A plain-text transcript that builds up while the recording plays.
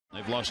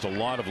They've lost a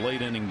lot of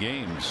late inning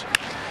games.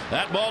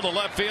 That ball to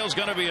left field is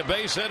going to be a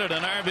base hit and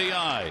an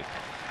RBI.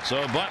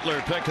 So Butler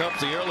picked up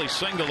the early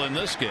single in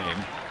this game.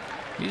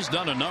 He's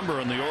done a number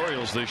on the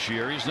Orioles this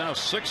year. He's now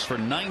 6 for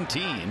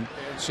 19. And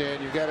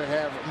saying you've got to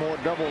have more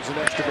doubles and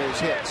extra base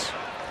hits.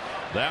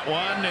 That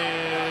one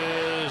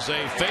is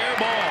a fair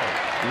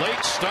ball.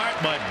 Late start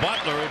by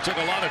Butler, who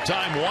took a lot of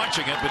time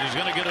watching it, but he's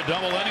going to get a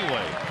double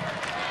anyway.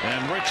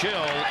 And Rich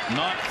Hill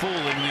not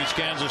fooling these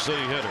Kansas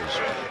City hitters.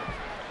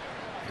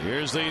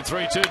 Here's the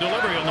 3-2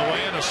 delivery on the way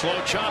and a slow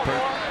chopper.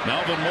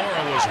 Melvin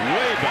Mora was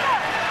way back.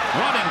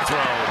 Running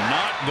throw,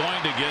 not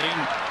going to get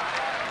him.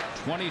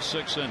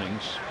 26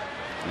 innings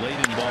late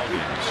in ball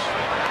games.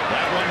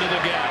 That one to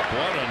the gap.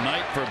 What a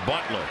night for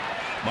Butler.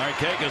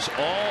 Marquez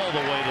all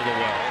the way to the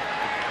well.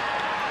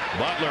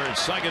 Butler at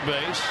second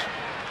base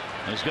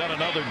has got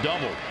another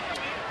double.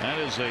 That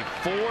is a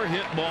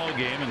 4-hit ball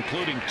game,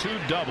 including 2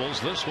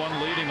 doubles. This one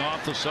leading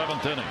off the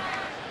 7th inning.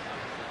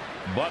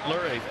 Butler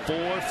a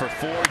 4 for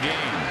 4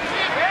 game.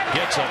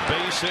 Gets a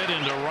base hit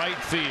into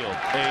right field.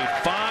 A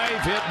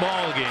 5-hit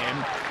ball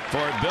game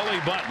for Billy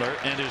Butler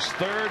and his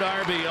 3rd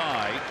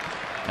RBI,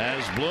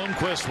 as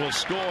Bloomquist will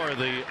score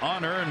the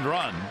unearned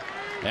run,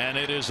 and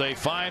it is a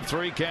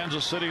 5-3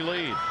 Kansas City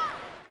lead.